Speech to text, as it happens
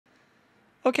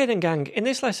Okay then gang, in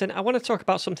this lesson I want to talk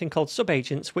about something called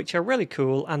subagents, which are really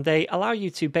cool, and they allow you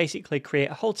to basically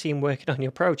create a whole team working on your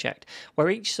project, where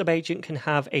each subagent can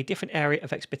have a different area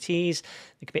of expertise.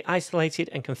 They can be isolated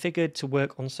and configured to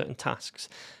work on certain tasks.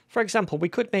 For example, we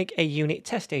could make a unit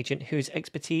test agent whose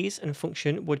expertise and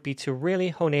function would be to really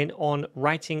hone in on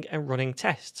writing and running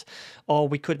tests. Or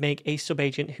we could make a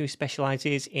subagent who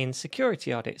specializes in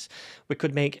security audits. We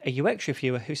could make a UX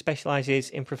reviewer who specializes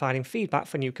in providing feedback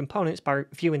for new components by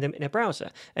viewing them in a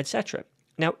browser, etc.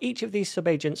 Now, each of these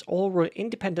subagents all run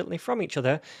independently from each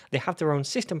other. They have their own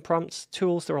system prompts,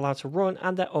 tools they're allowed to run,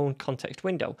 and their own context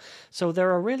window. So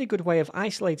they're a really good way of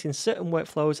isolating certain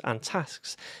workflows and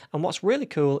tasks. And what's really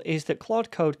cool is that Claude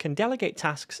Code can delegate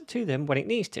tasks to them when it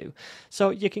needs to.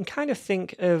 So you can kind of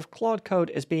think of Claude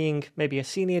Code as being maybe a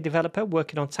senior developer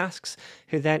working on tasks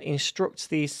who then instructs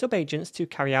these subagents to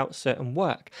carry out certain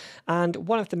work. And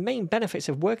one of the main benefits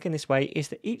of working this way is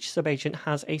that each subagent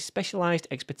has a specialized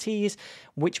expertise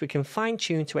which we can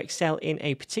fine-tune to excel in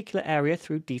a particular area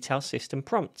through detailed system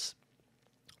prompts.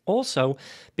 Also,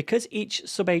 because each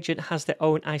subagent has their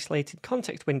own isolated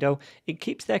context window, it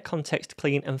keeps their context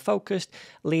clean and focused,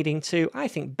 leading to, I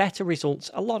think, better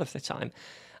results a lot of the time.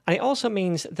 And it also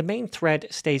means the main thread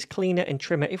stays cleaner and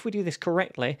trimmer if we do this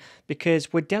correctly,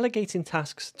 because we're delegating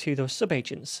tasks to those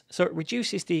subagents, so it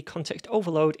reduces the context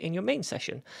overload in your main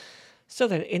session. So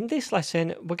then, in this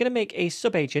lesson, we're going to make a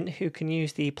subagent who can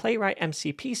use the Playwright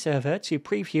MCP Server to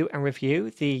preview and review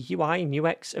the UI and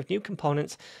UX of new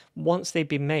components once they've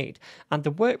been made. And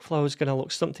the workflow is going to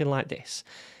look something like this.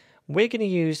 We're going to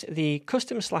use the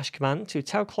custom / command to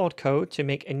tell Claude Code to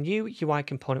make a new UI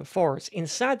component for us.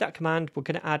 Inside that command, we're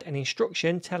going to add an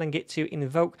instruction telling it to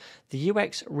invoke the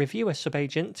UX reviewer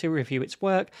subagent to review its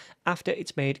work after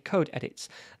it's made code edits.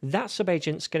 That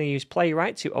subagent's going to use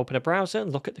Playwright to open a browser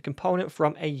and look at the component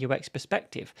from a UX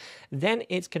perspective. Then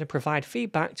it's going to provide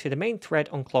feedback to the main thread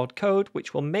on Claude Code,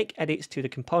 which will make edits to the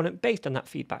component based on that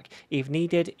feedback. If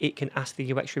needed, it can ask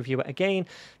the UX reviewer again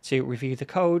to review the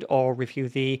code or review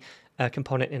the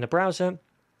component in a browser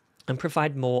and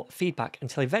provide more feedback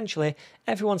until eventually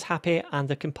everyone's happy and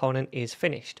the component is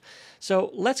finished. So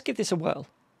let's give this a whirl.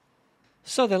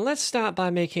 So then let's start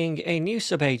by making a new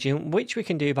subagent, which we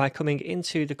can do by coming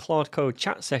into the Claude Code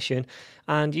chat session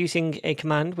and using a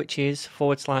command which is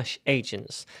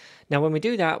 /agents. Now when we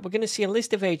do that, we're going to see a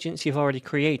list of agents you've already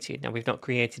created. Now we've not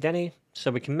created any, so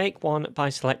we can make one by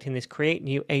selecting this create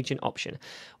new agent option.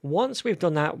 Once we've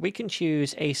done that, we can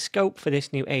choose a scope for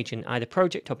this new agent, either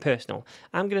project or personal.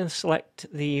 I'm going to select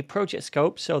the project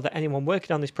scope so that anyone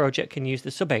working on this project can use the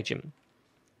subagent.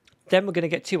 Then we're going to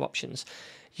get two options.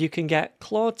 You can get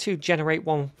Claude to generate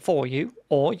one for you,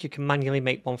 or you can manually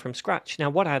make one from scratch. Now,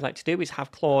 what I'd like to do is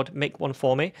have Claude make one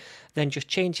for me, then just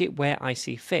change it where I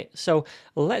see fit. So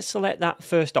let's select that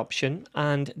first option,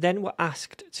 and then we're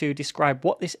asked to describe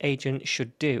what this agent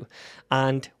should do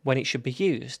and when it should be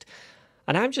used.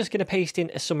 And I'm just going to paste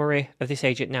in a summary of this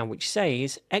agent now, which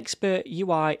says, expert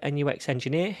UI and UX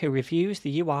engineer who reviews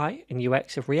the UI and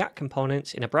UX of React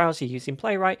components in a browser using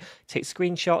Playwright, takes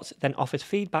screenshots, then offers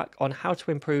feedback on how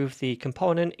to improve the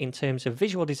component in terms of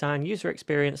visual design, user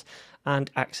experience, and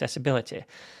accessibility.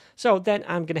 So then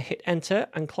I'm going to hit enter,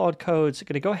 and Claude Code's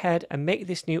going to go ahead and make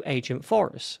this new agent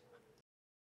for us.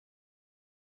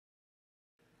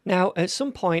 Now, at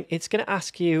some point, it's going to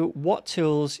ask you what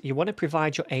tools you want to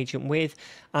provide your agent with,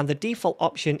 and the default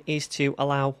option is to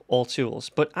allow all tools.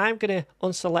 But I'm going to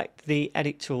unselect the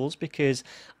edit tools because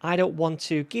I don't want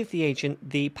to give the agent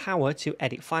the power to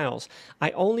edit files.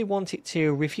 I only want it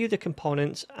to review the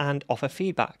components and offer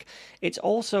feedback. It's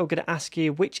also going to ask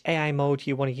you which AI mode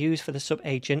you want to use for the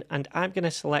subagent, and I'm going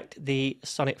to select the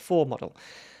Sonnet 4 model.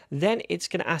 Then it's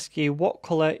going to ask you what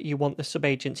color you want the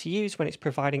subagent to use when it's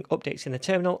providing updates in the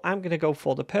terminal. I'm going to go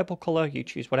for the purple color. You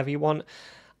choose whatever you want.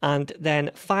 And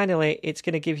then finally, it's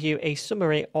going to give you a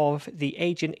summary of the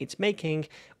agent it's making,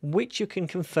 which you can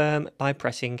confirm by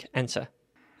pressing enter.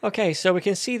 Okay, so we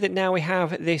can see that now we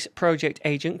have this project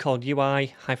agent called UI-UX-reviewer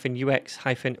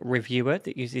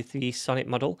that uses the Sonnet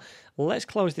model. Let's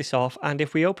close this off, and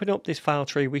if we open up this file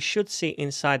tree, we should see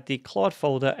inside the Claude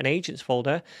folder an agents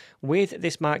folder with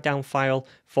this markdown file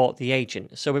for the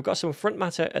agent. So we've got some front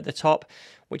matter at the top,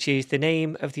 which is the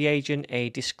name of the agent, a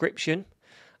description,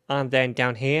 and then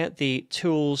down here, the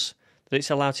tools that it's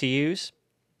allowed to use.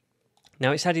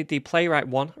 Now it's added the Playwright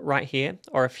one right here,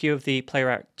 or a few of the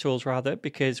Playwright tools rather,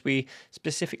 because we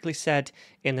specifically said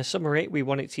in the summary we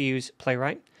wanted to use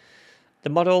Playwright.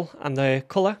 The model and the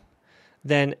color,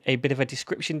 then a bit of a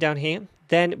description down here.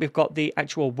 Then we've got the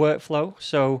actual workflow,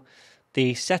 so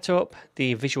the setup,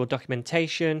 the visual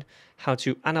documentation, how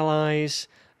to analyze,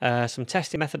 some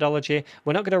testing methodology.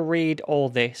 We're not going to read all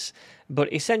this,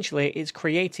 but essentially it's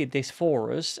created this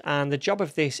for us, and the job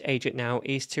of this agent now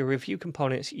is to review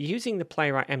components using the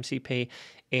Playwright MCP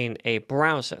in a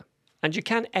browser. And you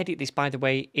can edit this, by the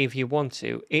way, if you want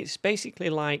to. It's basically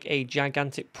like a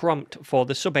gigantic prompt for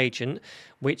the subagent,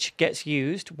 which gets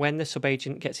used when the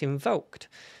subagent gets invoked.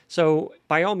 So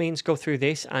by all means, go through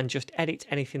this and just edit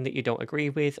anything that you don't agree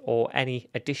with or any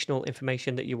additional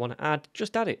information that you want to add,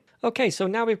 just add it. Okay, so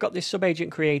now we've got this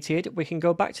subagent created, we can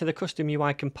go back to the custom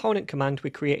UI component command we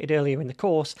created earlier in the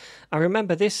course. And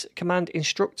remember, this command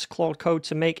instructs Claude Code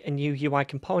to make a new UI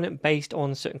component based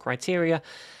on certain criteria.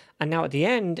 And now at the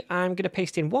end, I'm going to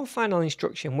paste in one final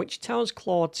instruction which tells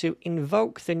Claude to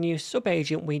invoke the new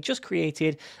subagent we just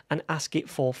created and ask it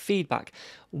for feedback.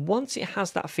 Once it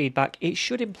has that feedback, it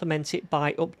should implement it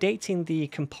by updating the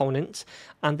component.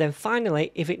 And then finally,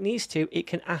 if it needs to, it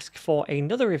can ask for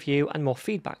another review and more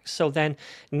feedback. So then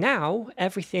now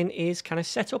everything is kind of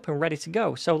set up and ready to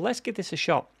go. So let's give this a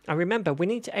shot. And remember, we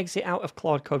need to exit out of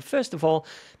Claude Code first of all,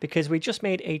 because we just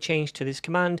made a change to this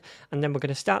command, and then we're going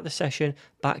to start the session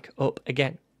back up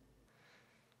again.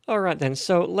 All right then,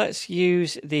 so let's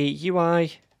use the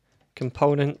UI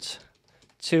component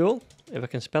tool, if I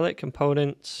can spell it,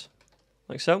 components,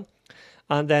 like so.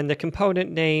 And then the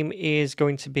component name is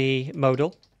going to be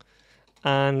modal.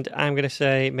 And I'm going to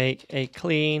say make a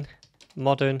clean,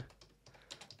 modern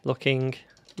looking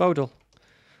modal,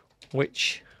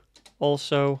 which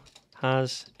also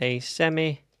has a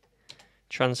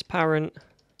semi-transparent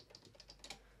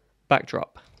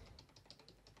backdrop.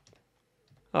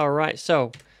 All right,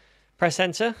 so press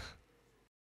enter.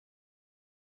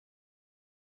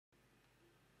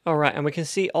 All right, and we can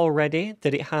see already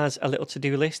that it has a little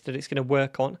to-do list that it's going to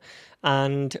work on.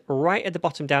 And right at the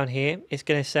bottom down here, it's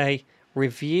going to say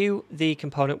review the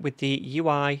component with the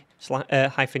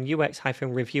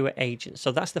UI-UX-reviewer agent.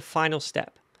 So that's the final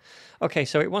step. Okay,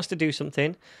 so it wants to do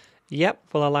something. Yep,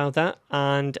 we'll allow that.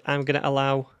 And I'm going to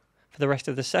allow for the rest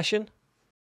of the session.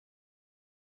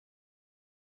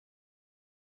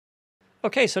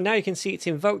 Okay, so now you can see it's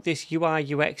invoked this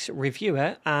UI UX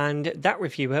reviewer, and that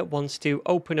reviewer wants to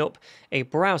open up a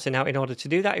browser. Now, in order to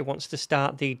do that, it wants to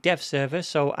start the dev server,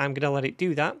 so I'm going to let it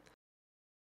do that.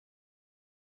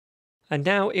 And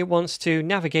now it wants to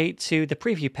navigate to the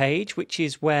preview page, which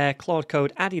is where Claude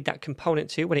Code added that component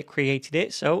to when it created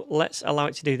it. So let's allow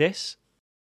it to do this.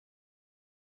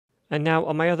 And now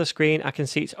on my other screen, I can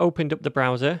see it's opened up the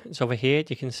browser. It's over here,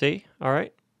 you can see. All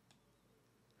right.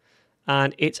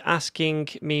 And it's asking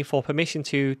me for permission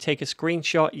to take a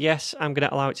screenshot. Yes, I'm going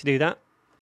to allow it to do that.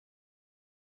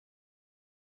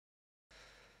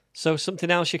 So something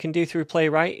else you can do through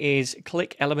Playwright is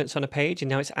click elements on a page, and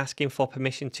now it's asking for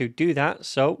permission to do that.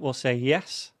 So we'll say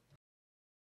yes.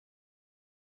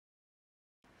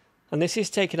 And this is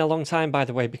taking a long time, by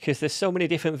the way, because there's so many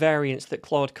different variants that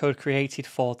Claude Code created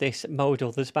for this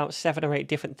modal. There's about 7 or 8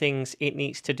 different things it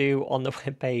needs to do on the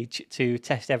web page to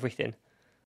test everything.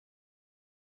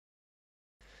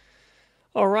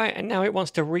 All right, and now it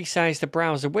wants to resize the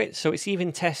browser width, so it's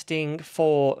even testing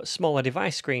for smaller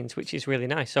device screens, which is really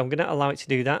nice. So I'm going to allow it to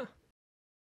do that.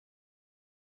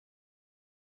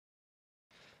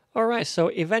 All right, so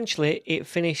eventually it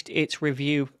finished its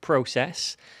review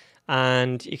process,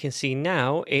 and you can see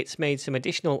now it's made some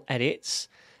additional edits,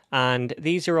 and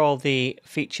these are all the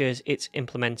features it's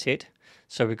implemented.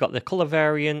 So we've got the color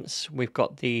variants, we've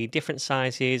got the different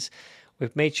sizes,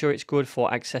 we've made sure it's good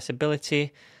for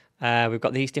accessibility. We've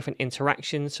got these different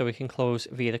interactions, so we can close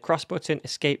via the cross button,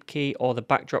 escape key, or the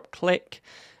backdrop click.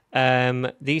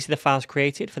 These are the files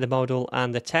created for the modal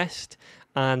and the test.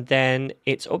 And then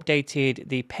it's updated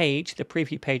the page, the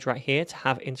preview page right here, to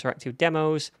have interactive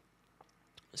demos.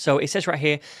 So it says right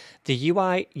here, the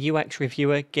UI UX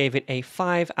reviewer gave it a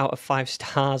 5 out of 5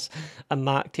 stars and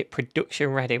marked it production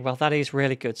ready. Well, that is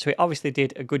really good. So it obviously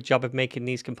did a good job of making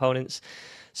these components.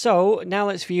 So now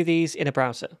let's view these in a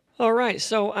browser. All right,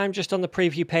 so I'm just on the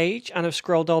preview page and I've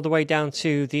scrolled all the way down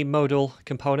to the modal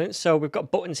components. So we've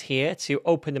got buttons here to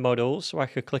open the modals. So I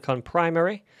could click on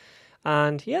primary,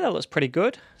 and yeah, that looks pretty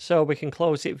good. So we can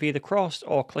close it via the cross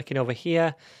or clicking over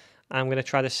here. I'm going to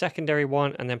try the secondary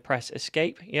one and then press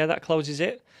escape. Yeah, that closes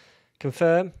it.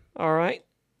 Confirm. All right.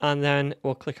 And then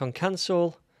we'll click on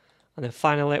cancel. And then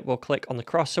finally, we'll click on the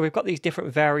cross. So we've got these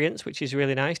different variants, which is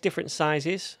really nice. Different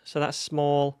sizes. So that's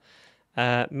small,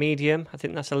 medium. I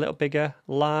think that's a little bigger.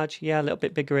 Large. Yeah, a little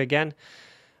bit bigger again.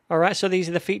 All right. So these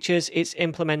are the features it's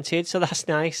implemented. So that's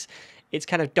nice. It's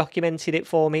kind of documented it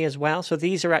for me as well. So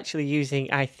these are actually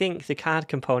using, I think, the card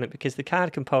component, because the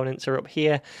card components are up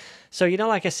here. So, you know,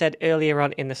 like I said earlier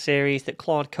on in the series, that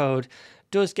Claude Code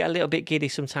does get a little bit giddy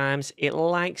sometimes. It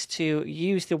likes to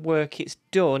use the work it's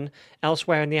done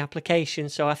elsewhere in the application.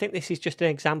 So I think this is just an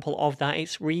example of that.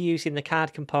 It's reusing the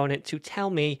card component to tell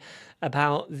me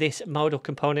about this modal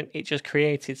component it just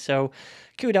created. So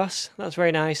kudos, that's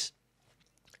very nice.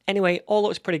 Anyway, all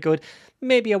looks pretty good.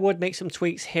 Maybe I would make some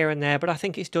tweaks here and there, but I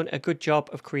think it's done a good job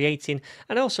of creating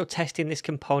and also testing this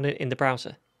component in the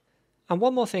browser. And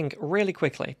one more thing, really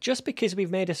quickly, just because we've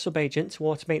made a subagent to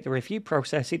automate the review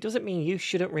process, it doesn't mean you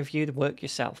shouldn't review the work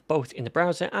yourself, both in the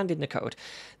browser and in the code.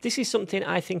 This is something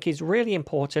I think is really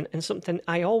important and something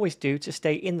I always do to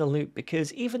stay in the loop,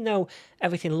 because even though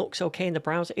everything looks okay in the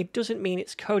browser, it doesn't mean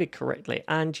it's coded correctly,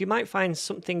 and you might find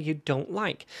something you don't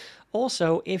like.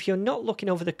 Also, if you're not looking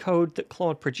over the code that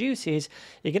Claude produces,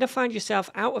 you're going to find yourself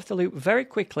out of the loop very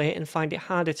quickly and find it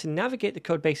harder to navigate the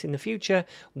codebase in the future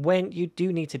when you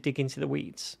do need to dig into the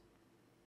weeds.